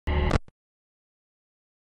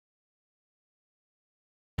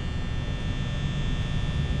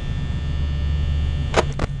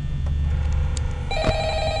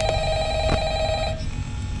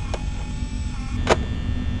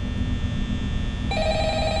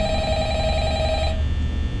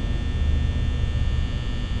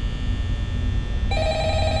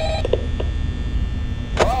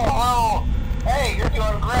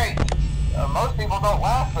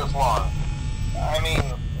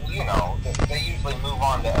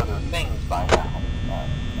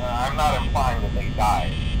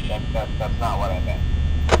That's not what I meant.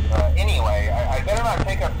 Anyway, I better not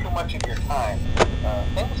take up too much of your time.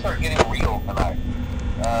 Things are getting real tonight.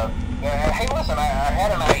 Hey, listen, I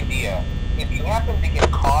had an idea. If you happen to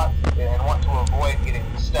get caught and want to avoid getting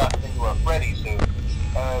stuffed into a Freddy suit,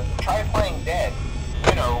 try playing dead.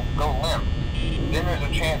 You know, go limp. Then there's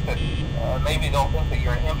a chance that maybe they'll think that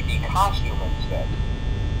you're an empty costume instead.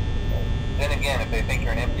 Then again, if they think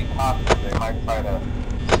you're an empty costume, they might try to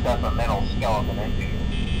stuff a metal skeleton into you.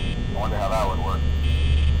 I wonder how that would work.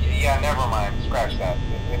 Yeah, never mind. Scratch that.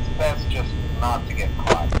 It's best just not to get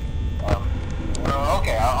caught.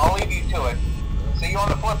 Okay, I'll leave you to it. See you on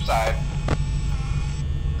the flip side.